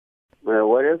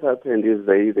what has happened is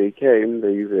they came,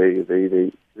 they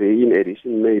in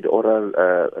addition made oral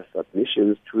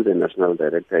submissions to the national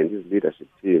director and his leadership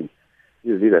team.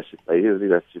 By his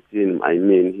leadership team, I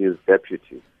mean his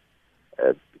deputy,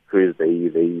 because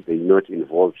they're not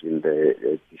involved in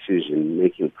the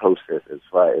decision-making process as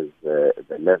far as at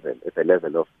the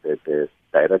level of the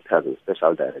directors and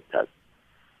special directors.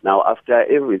 Now, after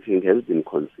everything has been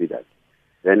considered,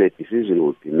 then a decision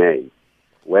will be made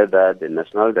whether the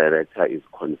national director is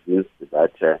convinced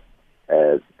that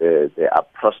there are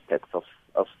prospects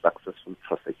of successful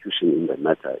prosecution in the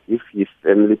matter. If he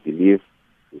firmly believes,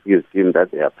 if he assumes that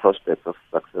there are prospects of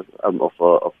success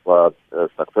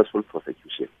successful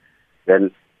prosecution,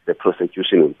 then the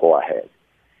prosecution will go ahead.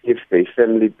 If they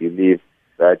firmly believe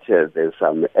that there's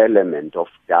some element of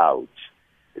doubt,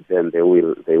 then they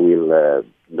will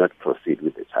not proceed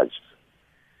with the charges.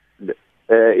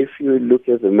 If you look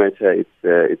at the matter,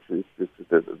 the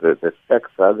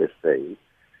facts are the same.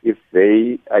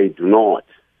 I do not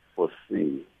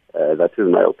foresee, that is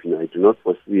my opinion, I do not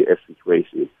foresee a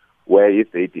situation where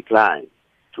if they decline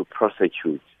to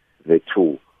prosecute, the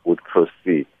two would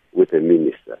proceed with the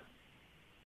minister.